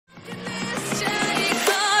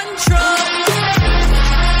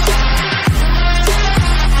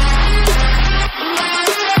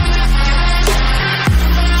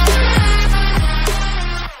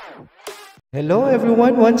Hello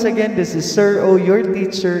everyone, once again this is Sir O, your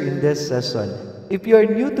teacher in this session. If you are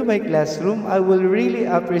new to my classroom, I will really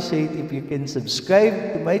appreciate if you can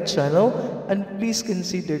subscribe to my channel and please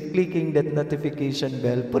consider clicking that notification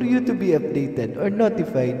bell for you to be updated or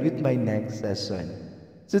notified with my next session.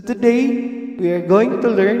 So today, we are going to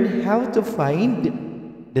learn how to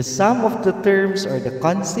find the sum of the terms or the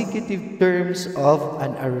consecutive terms of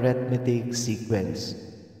an arithmetic sequence.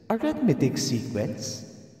 Arithmetic sequence?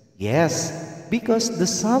 Yes, because the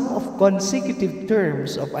sum of consecutive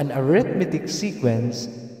terms of an arithmetic sequence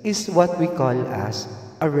is what we call as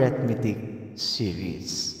arithmetic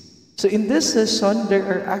series. So in this session, there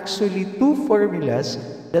are actually two formulas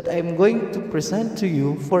that I'm going to present to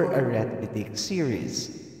you for arithmetic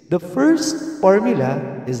series. The first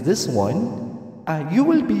formula is this one. You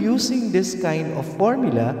will be using this kind of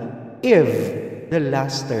formula if the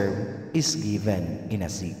last term is given in a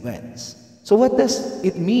sequence. So what does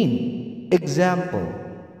it mean? Example,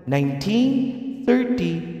 19,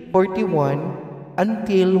 30, 41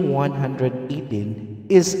 until 118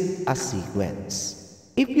 is a sequence.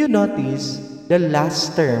 If you notice, the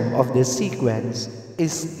last term of the sequence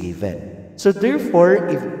is given. So therefore,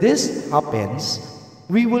 if this happens,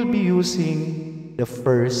 we will be using the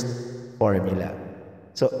first formula.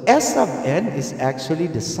 So S sub n is actually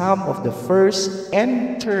the sum of the first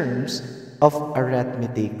n terms of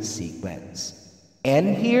arithmetic sequence.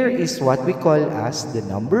 N here is what we call as the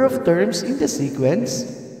number of terms in the sequence.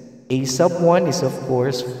 A sub 1 is of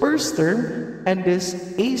course first term, and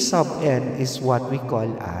this A sub n is what we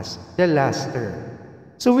call as the last term.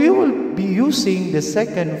 So we will be using the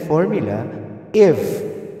second formula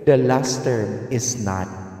if the last term is not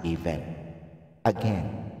given.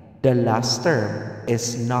 Again, the last term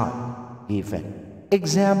is not given.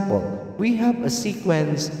 Example, we have a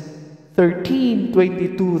sequence 13,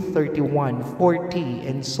 22, 31, 40,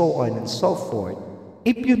 and so on and so forth.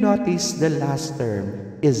 If you notice, the last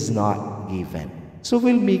term is not given. So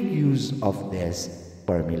we'll make use of this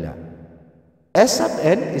formula. S sub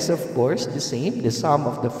n is of course the same, the sum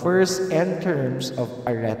of the first n terms of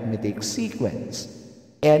arithmetic sequence.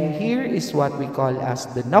 And here is what we call as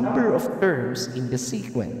the number of terms in the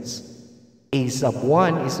sequence. A sub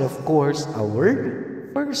 1 is of course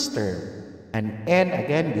our first term. And n,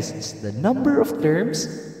 again, this is the number of terms,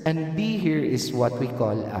 and b here is what we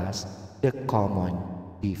call as the common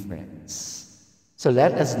difference. So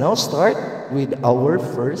let us now start with our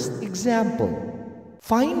first example.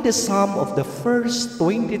 Find the sum of the first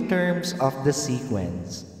 20 terms of the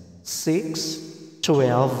sequence. 6,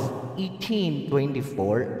 12, 18,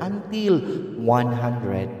 24, until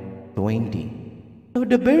 120. Now,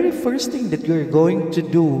 the very first thing that you're going to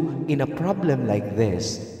do in a problem like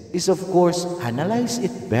this is of course analyze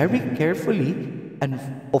it very carefully and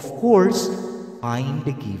of course find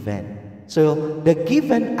the given. So the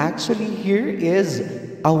given actually here is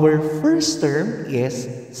our first term is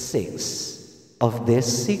 6 of this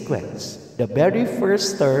sequence. The very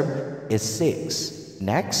first term is 6.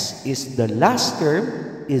 Next is the last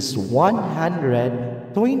term is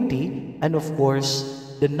 120, and of course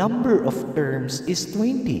the number of terms is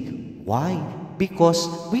 20. Why? Because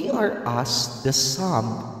we are asked the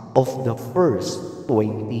sum of the first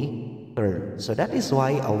 20 terms. So that is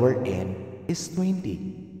why our n is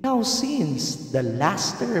 20. Now, since the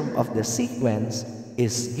last term of the sequence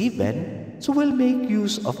is given, so we'll make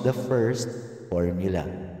use of the first formula,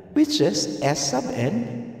 which is S sub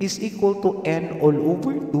n is equal to n all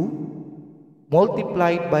over 2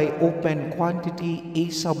 multiplied by open quantity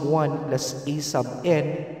A sub 1 plus A sub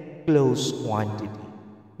n close quantity.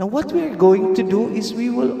 Now, what we are going to do is we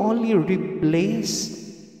will only replace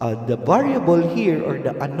the variable here or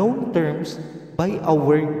the unknown terms by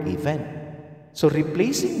our given. So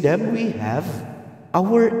replacing them, we have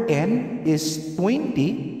our n is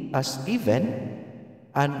 20 as given,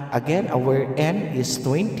 and again our n is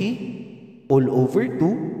 20 all over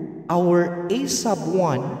 2. Our A sub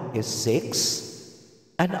 1 is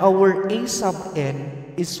 6, and our A sub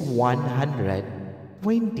n is 120.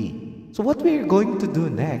 So what we are going to do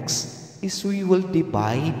next is we will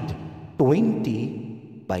divide 20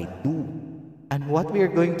 by 2. And what we are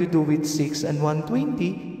going to do with 6 and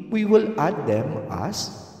 120, we will add them as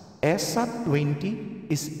S sub 20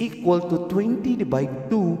 is equal to 20 divided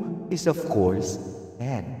 2 is of course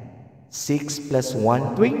 10. 6 plus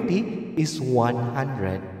 120 is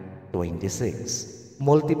 126.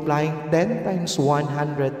 Multiplying 10 times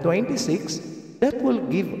 126, that will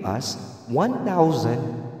give us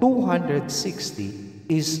 1,260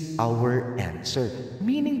 is our answer.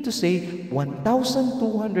 Meaning to say,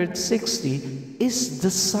 1,260 is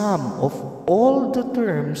the sum of all the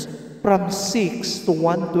terms from 6 to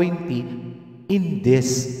 120 in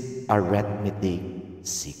this arithmetic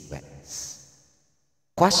sequence.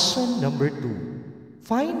 Question number 2.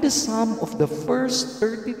 Find the sum of the first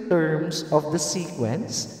 30 terms of the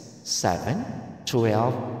sequence 7,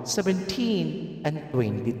 12, 17, and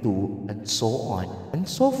 22, and so on and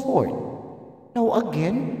so forth. Now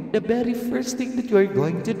again, the very first thing that we're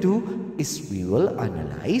going to do is we will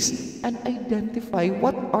analyze and identify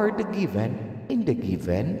what are the given in the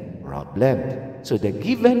given problem. So the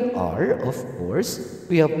given are, of course,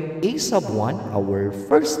 we have a sub 1, our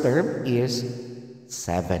first term is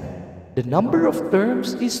 7. The number of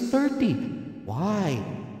terms is 30. Why?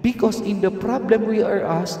 Because in the problem we are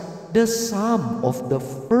asked the sum of the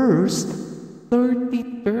first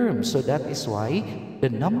 30 terms. So that is why the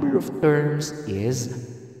number of terms is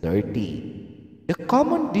 30. The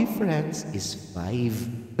common difference is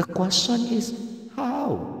 5. The question is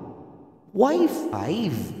how? Why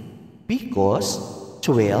 5? Because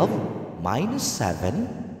 12 minus 7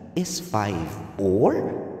 is 5.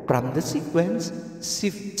 Or from the sequence,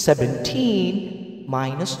 17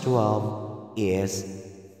 minus 12 is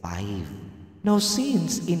 5. Now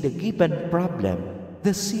since in the given problem,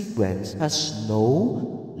 the sequence has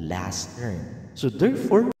no last term. So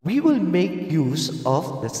therefore, we will make use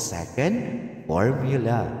of the second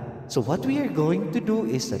formula. So what we are going to do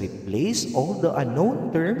is replace all the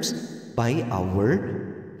unknown terms by our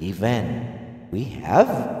given. We have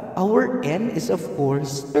our n is of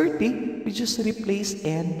course 30. We just replace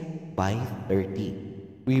n by 30.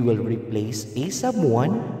 We will replace a sub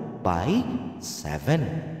 1 by 7.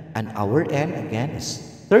 And our n again is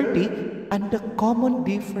 30. And the common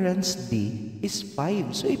difference d is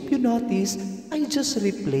 5. So if you notice, I just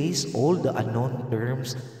replace all the unknown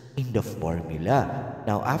terms in the formula.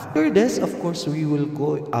 Now after this, of course, we will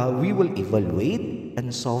evaluate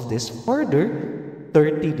and solve this further.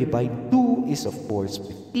 30 divided 2 is of course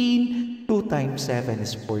 15. 2 times 7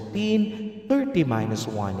 is 14. 30 minus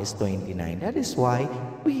 1 is 29. That is why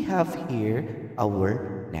we have here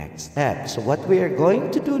our next step. So what we are going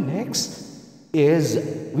to do next is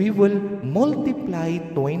we will multiply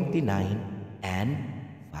 29 and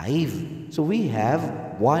 5. So we have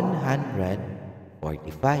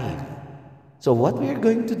 145. So what we are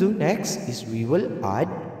going to do next is we will add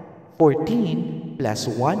 14 plus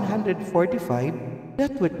 145.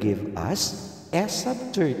 That would give us S sub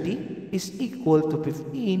 30 is equal to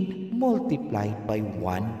 15 multiplied by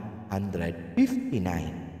 159.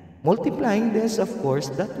 Multiplying this, of course,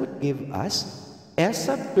 that would give us S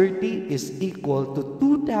sub 30 is equal to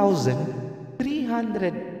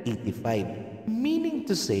 2,385. Meaning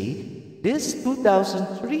to say, this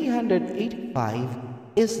 2,385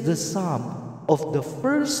 is the sum of the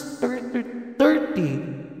first 30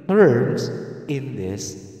 terms in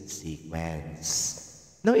this sequence.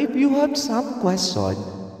 Now, if you have some question,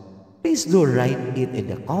 please do write it in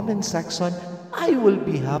the comment section. I will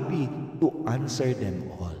be happy to answer them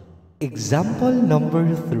all. Example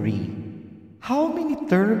number 3. How many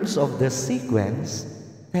terms of the sequence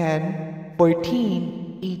 10,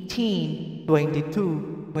 14, 18,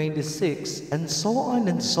 22, 26, and so on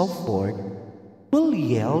and so forth will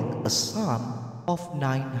yield a sum of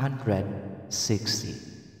 960?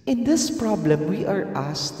 In this problem, we are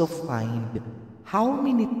asked to find how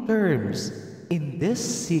many terms in this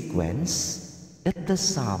sequence that the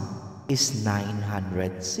sum is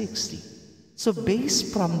 960. So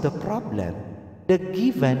based from the problem, the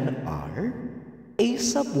given are a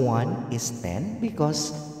sub 1 is 10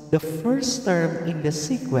 because the first term in the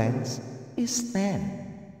sequence is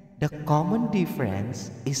 10. The common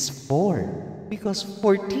difference is 4 because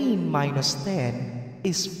 14 minus 10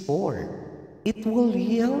 is 4. It will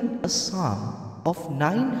yield a sum of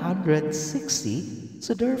 960.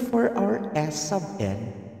 So therefore, our S sub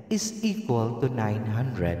n is equal to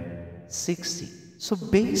 960. So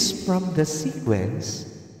based from the sequence,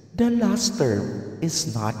 the last term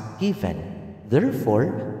is not given.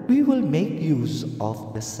 Therefore, we will make use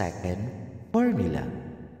of the second formula.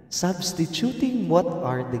 Substituting what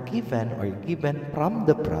are the given or given from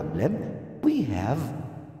the problem, we have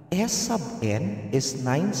S sub n is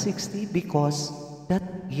 960 because that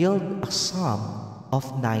yield a sum of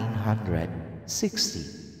 960.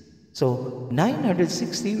 So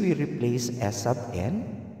 960 we replace S sub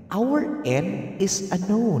n. Our n is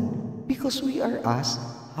unknown because we are asked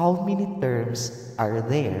how many terms are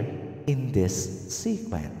there in this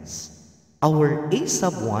sequence. Our a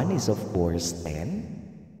sub 1 is of course 10.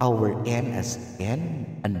 Our n as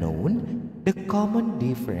n unknown. The common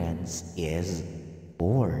difference is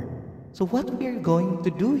 4. So what we are going to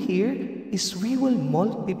do here is we will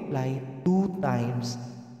multiply 2 times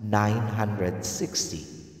 960.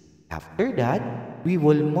 After that, we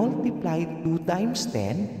will multiply 2 times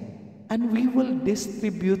 10 and we will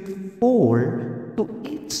distribute 4 to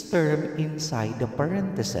each term inside the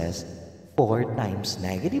parentheses. 4 times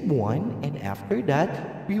 -1, and after that,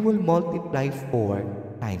 we will multiply 4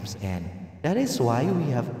 times n. That is why we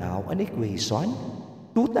have now an equation.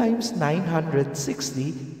 2 times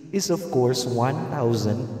 960 is of course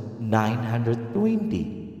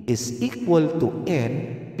 1920 is equal to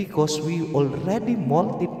n because we already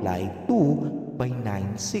multiplied 2 by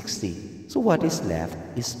 960. So what is left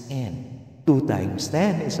is n. 2 times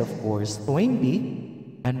 10 is of course 20,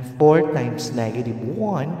 and 4 times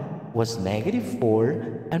 -1 was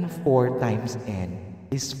 -4, and 4 times n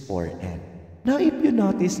is 4n. Now if you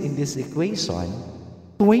notice in this equation,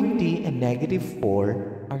 20 and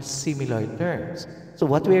 -4 are similar terms. So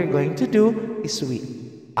what we are going to do is we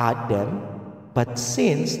add them, but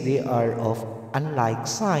since they are of unlike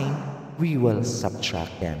sign, we will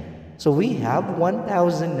subtract them. So we have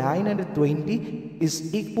 1920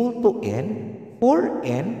 is equal to n. For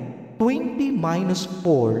n, 20 minus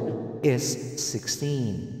 4 is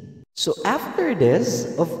 16. So after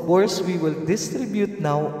this, of course, we will distribute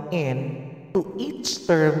now n to each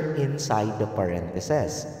term inside the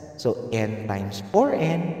parentheses. So n times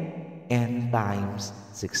 4n, n times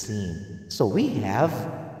 16. So we have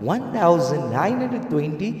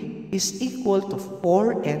 1920 is equal to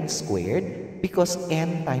 4n squared because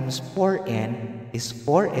n times 4n is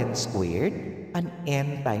 4n squared, and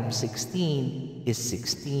n times 16 is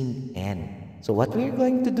 16n. So what we're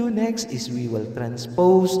going to do next is we will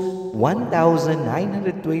transpose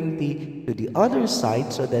 1920 to the other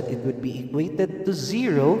side so that it would be equated to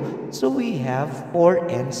 0. So we have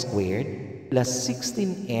 4n squared plus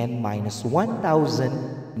 16n minus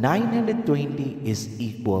 1920 is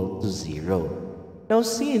equal to 0. Now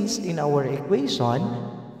since in our equation,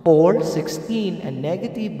 4, 16, and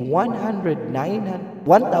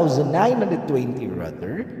 -1920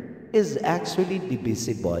 rather is actually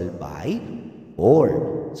divisible by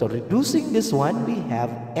 4. So reducing this one, we have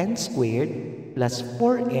n squared plus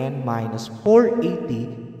 4n minus 480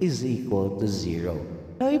 is equal to 0.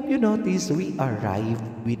 Now if you notice, we arrived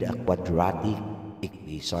with a quadratic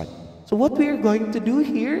equation. So what we are going to do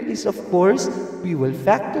here is, of course, we will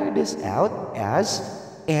factor this out as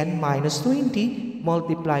n minus 20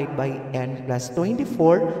 multiplied by n plus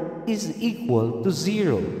 24 is equal to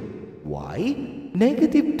 0. Why?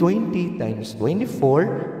 Negative 20 times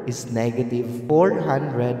 24 is negative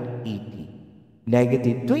 480.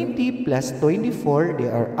 Negative 20 plus 24,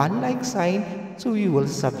 they are unlike sign, so we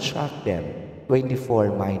will subtract them.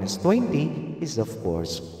 24 minus 20 is of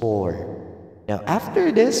course 4. Now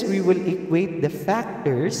after this, we will equate the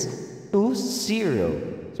factors to 0.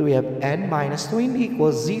 So we have n minus 20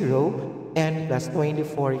 equals 0, n plus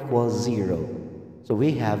 24 equals 0. So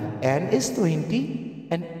we have n is 20,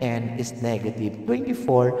 and n is negative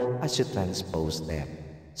 24 as you transpose them.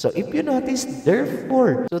 So if you notice,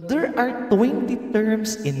 therefore, so there are 20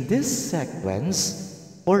 terms in this sequence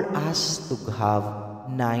for us to have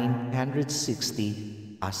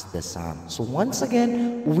 960 as the sum. So once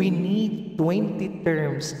again, we need 20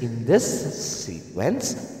 terms in this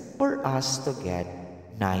sequence for us to get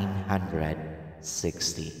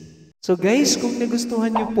 960. So guys, kung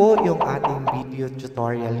nagustuhan niyo po yung ating video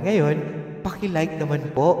tutorial ngayon, paki-like naman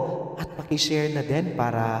po at paki-share na din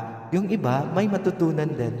para yung iba may matutunan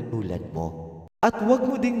din tulad mo. At huwag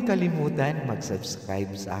mo din kalimutan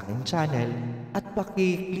mag-subscribe sa aking channel at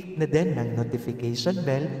paki-click na din ng notification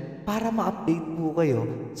bell para ma-update po kayo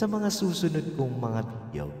sa mga susunod kong mga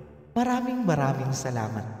video. Maraming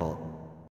salamat po.